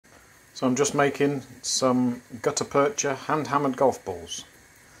So I'm just making some gutta percha hand hammered golf balls.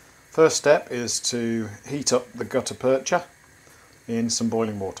 First step is to heat up the gutta percha in some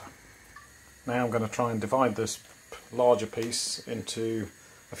boiling water. Now I'm going to try and divide this larger piece into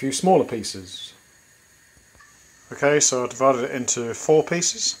a few smaller pieces. Okay, so I divided it into 4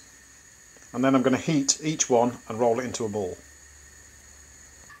 pieces, and then I'm going to heat each one and roll it into a ball.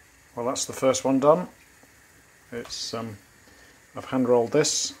 Well, that's the first one done. It's I've hand rolled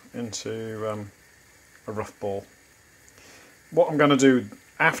this into a rough ball. What I'm going to do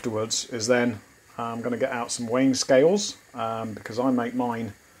afterwards is then I'm going to get out some weighing scales because I make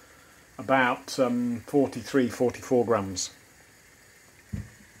mine about 43-44 grams.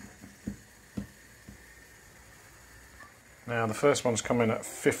 Now the first one's come in at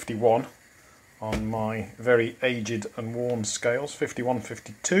 51 on my very aged and worn scales,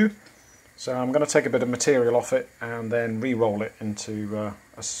 51-52. So I'm going to take a bit of material off it and then re-roll it into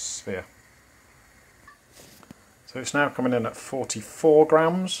a sphere. So it's now coming in at 44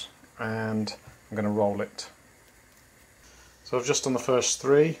 grams and I'm going to roll it. So I've just done the first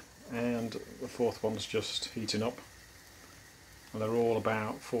 3 and the 4th one's just heating up. And they're all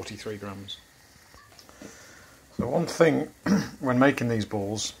about 43 grams. So one thing when making these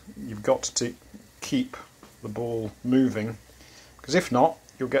balls, you've got to keep the ball moving, because if not,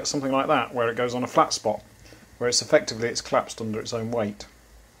 you'll get something like that where it goes on a flat spot, where it's collapsed under its own weight.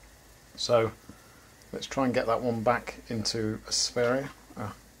 So let's try and get that one back into a sphere.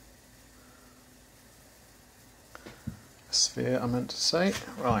 A sphere, I meant to say.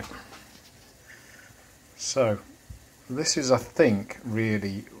 Right. So this is, I think,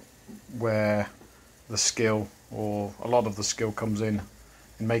 really where the skill, or a lot of the skill, comes in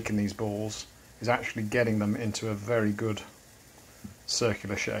making these balls, is actually getting them into a very good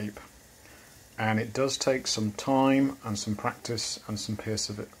circular shape. And it does take some time and some practice and some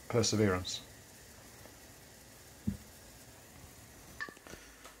perseverance.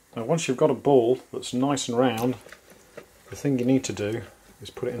 Now once you've got a ball that's nice and round, the thing you need to do is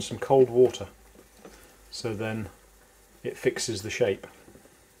put it in some cold water, so then it fixes the shape.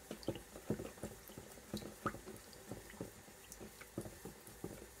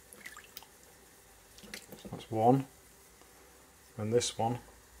 That's one, and this one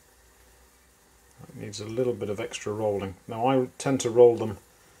needs a little bit of extra rolling. Now I tend to roll them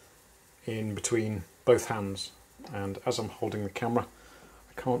in between both hands, and as I'm holding the camera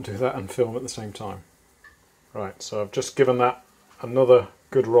I can't do that and film at the same time. Right, so I've just given that another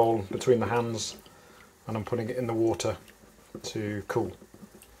good roll between the hands and I'm putting it in the water to cool.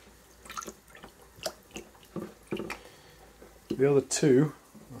 The other 2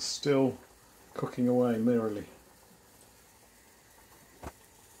 are still cooking away merrily.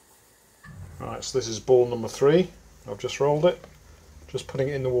 Right, so this is ball number 3. I've just rolled it, just putting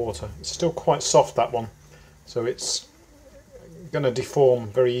it in the water. It's still quite soft, that one, so it's going to deform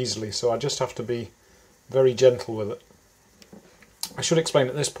very easily, so I just have to be very gentle with it. I should explain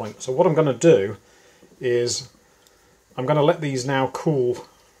at this point. So what I'm going to do is I'm going to let these now cool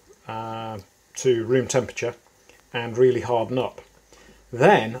to room temperature and really harden up.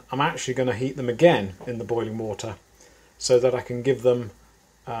 Then I'm actually going to heat them again in the boiling water so that I can give them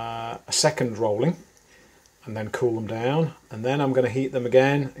a second rolling and then cool them down, and then I'm going to heat them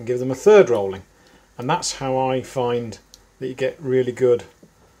again and give them a third rolling. And that's how I find that you get really good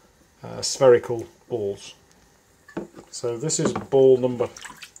spherical balls. So this is ball number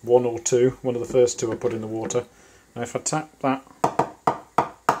 1 or 2, one of the first 2 I put in the water. Now if I tap that,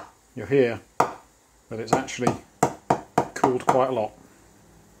 you'll hear that it's actually cooled quite a lot.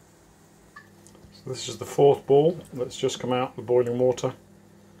 So this is the 4th ball that's just come out of the boiling water,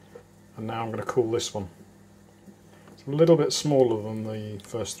 and now I'm going to cool this one. It's a little bit smaller than the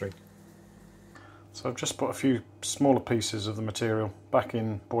first 3. So I've just put a few smaller pieces of the material back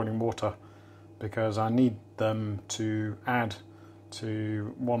in boiling water because I need them to add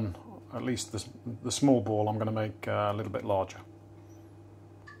to one, at least the small ball I'm going to make a little bit larger.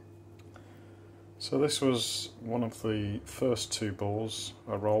 So this was one of the first 2 balls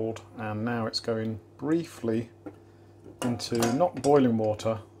I rolled, and now it's going briefly into not boiling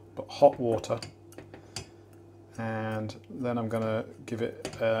water but hot water, and then I'm going to give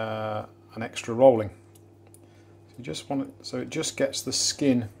it an extra rolling. So you just want it so it just gets the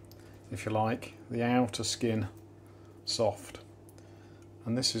skin, if you like, the outer skin soft.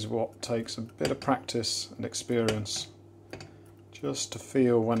 And this is what takes a bit of practice and experience just to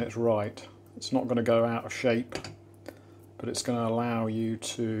feel when it's right. It's not going to go out of shape, but it's going to allow you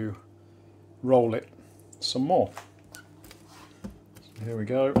to roll it some more. So here we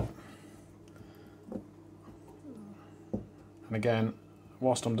go. And again,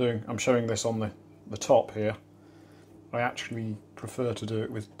 whilst I'm showing this on the top here, I actually prefer to do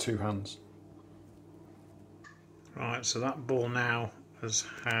it with two hands. Right, so that ball now has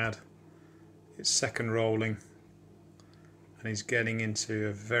had its second rolling and is getting into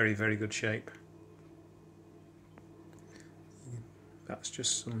a very, very good shape. That's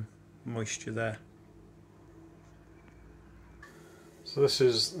just some moisture there. So this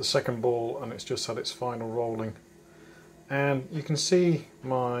is the second ball and it's just had its final rolling. And you can see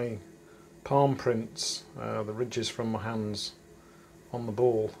my palm prints, the ridges from my hands on the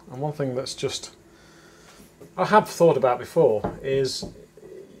ball. And one thing that's just, I have thought about before, is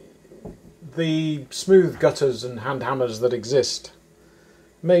the smooth gutters and hand hammers that exist.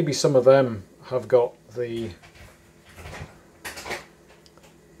 Maybe some of them have got the...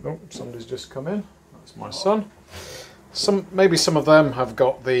 Oh, somebody's just come in. That's my son. Maybe some of them have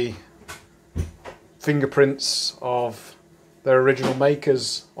got the fingerprints of their original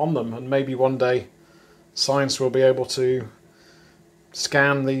makers on them, and maybe one day science will be able to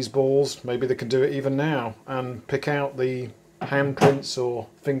scan these balls, maybe they can do it even now, and pick out the handprints or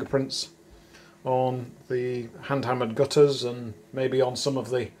fingerprints on the hand-hammered gutters and maybe on some of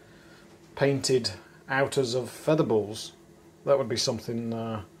the painted outers of feather balls. That would be something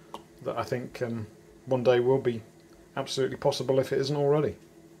that I think one day will be absolutely possible if it isn't already.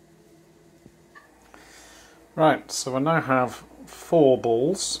 Right, so I now have 4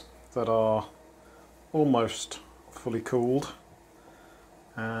 balls that are almost fully cooled,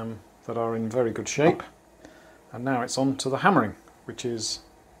 that are in very good shape, and now it's on to the hammering, which is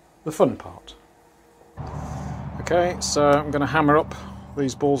the fun part. Okay, so I'm going to hammer up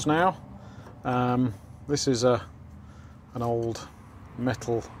these balls now. This is an old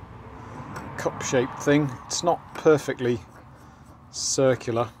metal cup-shaped thing. It's not perfectly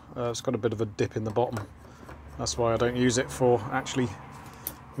circular, it's got a bit of a dip in the bottom. That's why I don't use it for actually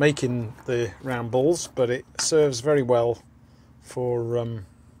making the round balls, but it serves very well for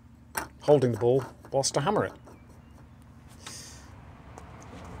holding the ball whilst I hammer it.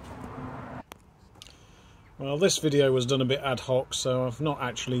 Well, this video was done a bit ad hoc, so I've not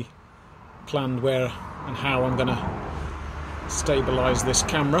actually planned where and how I'm going to stabilise this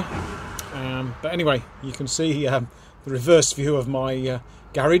camera. But anyway, you can see the reverse view of my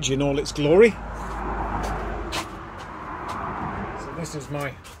garage in all its glory. So this is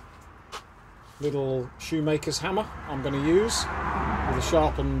my little shoemaker's hammer I'm going to use with a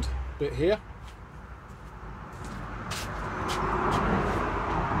sharpened bit here.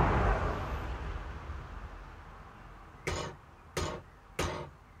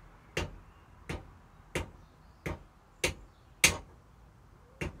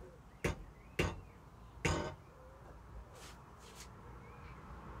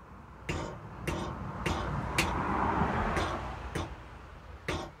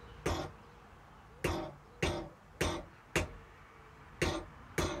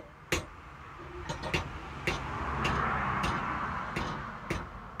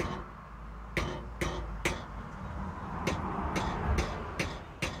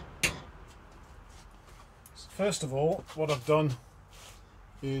 First of all, what I've done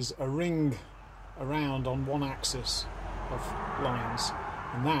is a ring around on one axis of lines,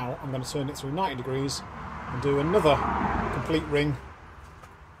 and now I'm going to turn it through 90 degrees and do another complete ring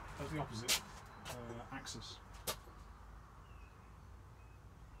at the opposite axis.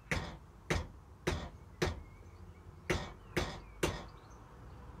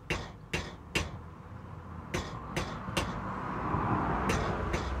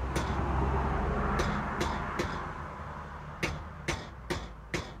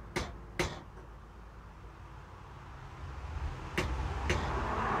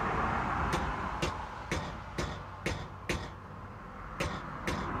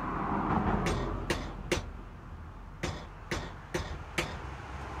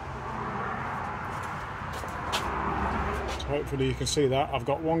 Hopefully you can see that. I've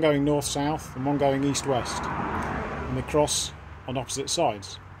got one going north-south and one going east-west, and they cross on opposite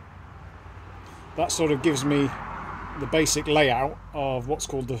sides. That sort of gives me the basic layout of what's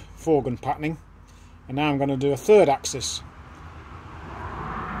called the foregun patterning, and now I'm going to do a third axis.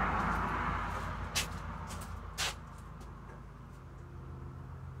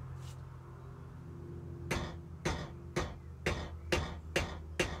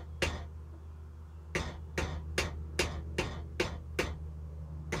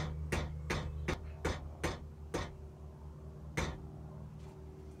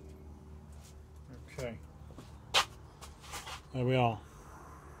 Okay, there we are.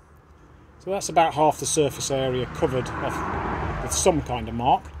 So that's about half the surface area covered off with some kind of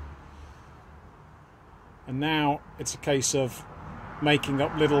mark. And now it's a case of making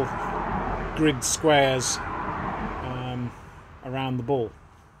up little grid squares around the ball.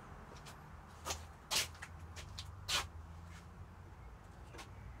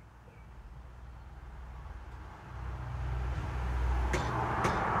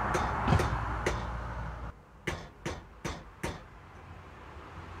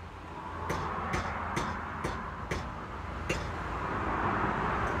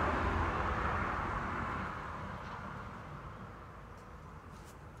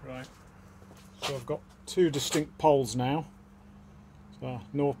 Right, so I've got two distinct poles now, so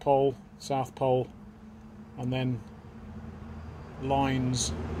North Pole, South Pole, and then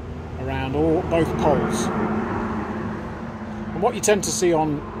lines around both poles. And what you tend to see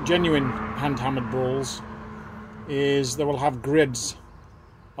on genuine hand-hammered balls is they will have grids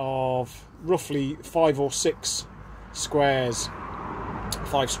of roughly 5 or 6 squares,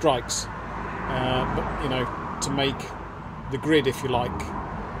 5 strikes, but you know, to make the grid, if you like,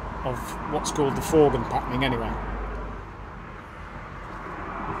 of what's called the foreground patterning anyway.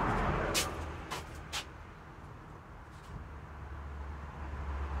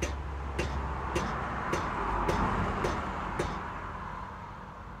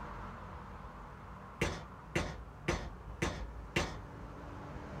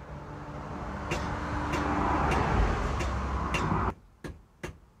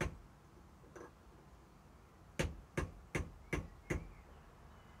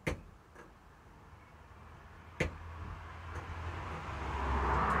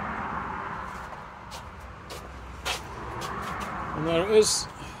 And there it is,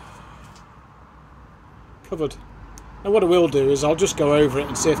 covered. Now what I will do is I'll just go over it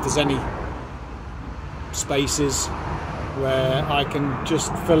and see if there's any spaces where I can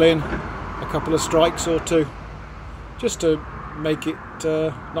just fill in a couple of strikes or two, just to make it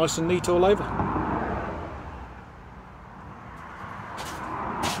nice and neat all over.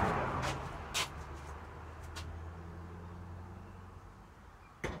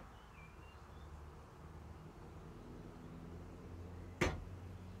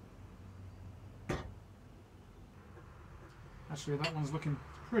 Actually, that one's looking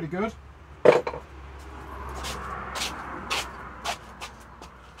pretty good.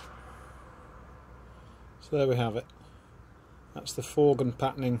 So there we have it. That's the foreground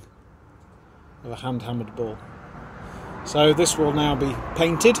patterning of a hand-hammered ball. So this will now be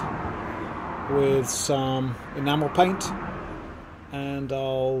painted with some enamel paint, and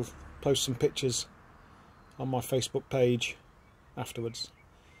I'll post some pictures on my Facebook page afterwards.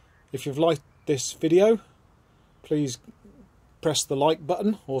 If you've liked this video, please press the like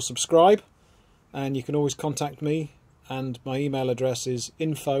button or subscribe, and you can always contact me, and my email address is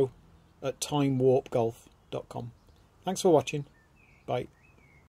info@TimewarpGolf.com. Thanks for watching. Bye.